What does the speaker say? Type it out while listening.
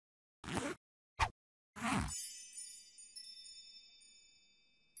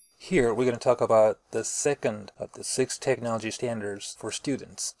Here we're going to talk about the second of the 6 technology standards for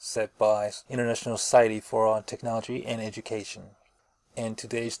students set by International Society for Technology and Education. In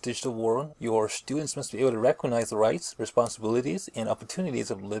today's digital world, your students must be able to recognize the rights, responsibilities, and opportunities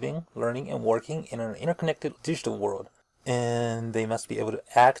of living, learning, and working in an interconnected digital world. And they must be able to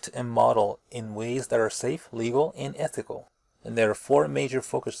act and model in ways that are safe, legal, and ethical. And there are 4 major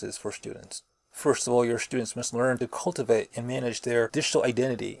focuses for students. First of all, your students must learn to cultivate and manage their digital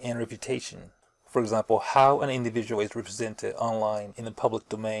identity and reputation. For example, how an individual is represented online in the public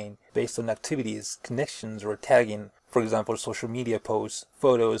domain based on activities, connections, or tagging. For example, social media posts,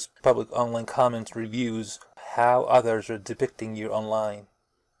 photos, public online comments, reviews, how others are depicting you online.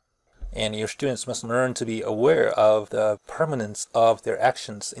 And your students must learn to be aware of the permanence of their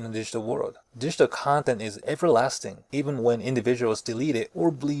actions in the digital world. Digital content is everlasting, even when individuals delete it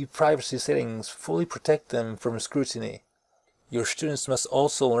or believe privacy settings fully protect them from scrutiny. Your students must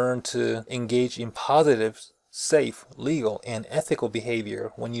also learn to engage in positive, safe, legal, and ethical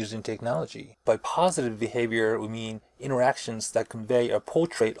behavior when using technology. By positive behavior, we mean interactions that convey a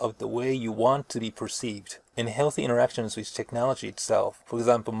portrait of the way you want to be perceived, and healthy interactions with technology itself. For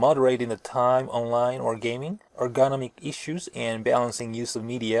example, moderating the time online or gaming, ergonomic issues, and balancing use of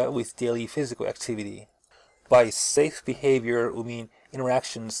media with daily physical activity. By safe behavior, we mean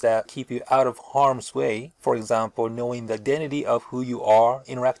interactions that keep you out of harm's way. For example, knowing the identity of who you are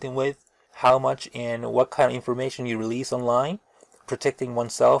interacting with, how much and what kind of information you release online, protecting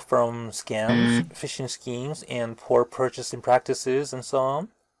oneself from scams, phishing schemes, and poor purchasing practices, and so on.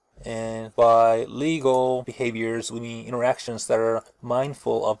 And by legal behaviors, we mean interactions that are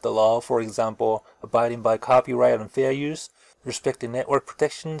mindful of the law, for example, abiding by copyright and fair use, respecting network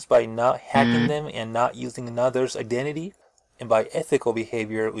protections by not hacking them and not using another's identity. And by ethical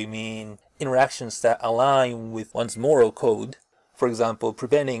behavior, we mean interactions that align with one's moral code. For example,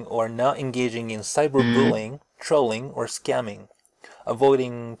 preventing or not engaging in cyberbullying, trolling, or scamming,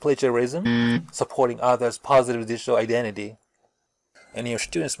 avoiding plagiarism, supporting others' positive digital identity. And your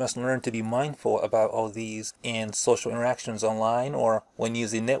students must learn to be mindful about all these in social interactions online or when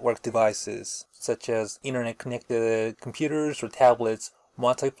using network devices, such as internet-connected computers or tablets,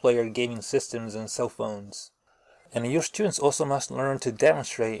 multiplayer gaming systems, and cell phones. And your students also must learn to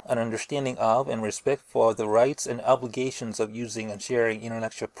demonstrate an understanding of and respect for the rights and obligations of using and sharing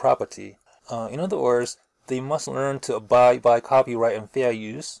intellectual property. In other words, they must learn to abide by copyright and fair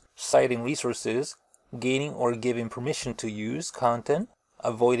use, citing resources, gaining or giving permission to use content,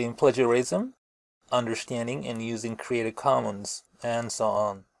 avoiding plagiarism, understanding and using Creative Commons, and so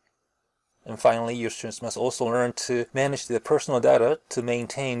on. And finally, your students must also learn to manage their personal data to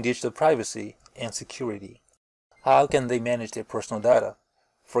maintain digital privacy and security. How can they manage their personal data?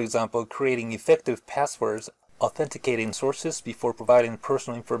 For example, creating effective passwords, authenticating sources before providing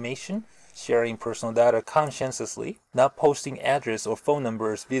personal information, sharing personal data conscientiously, not posting address or phone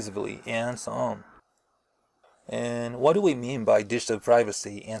numbers visibly, and so on. And what do we mean by digital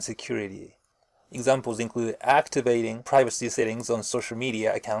privacy and security? Examples include activating privacy settings on social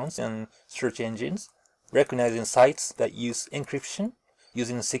media accounts and search engines, recognizing sites that use encryption,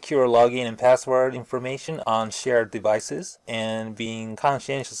 using secure login and password information on shared devices, and being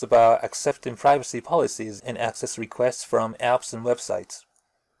conscientious about accepting privacy policies and access requests from apps and websites.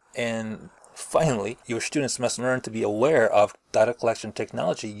 And finally, your students must learn to be aware of data collection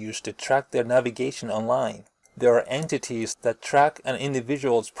technology used to track their navigation online. There are entities that track an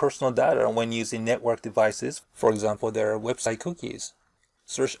individual's personal data when using network devices. For example, there are website cookies.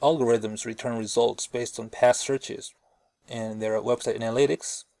 Search algorithms return results based on past searches. And there are website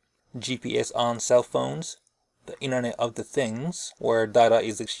analytics, GPS on cell phones, the Internet of the Things, where data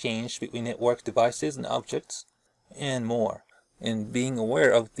is exchanged between network devices and objects, and more. And being aware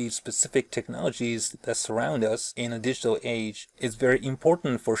of these specific technologies that surround us in a digital age is very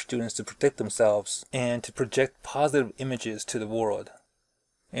important for students to protect themselves and to project positive images to the world.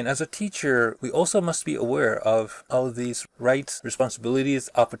 And as a teacher, we also must be aware of all these rights, responsibilities,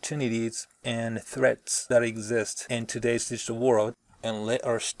 opportunities, and threats that exist in today's digital world and let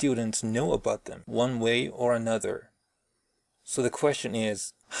our students know about them one way or another. So the question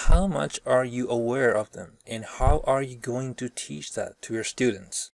is, how much are you aware of them, and how are you going to teach that to your students?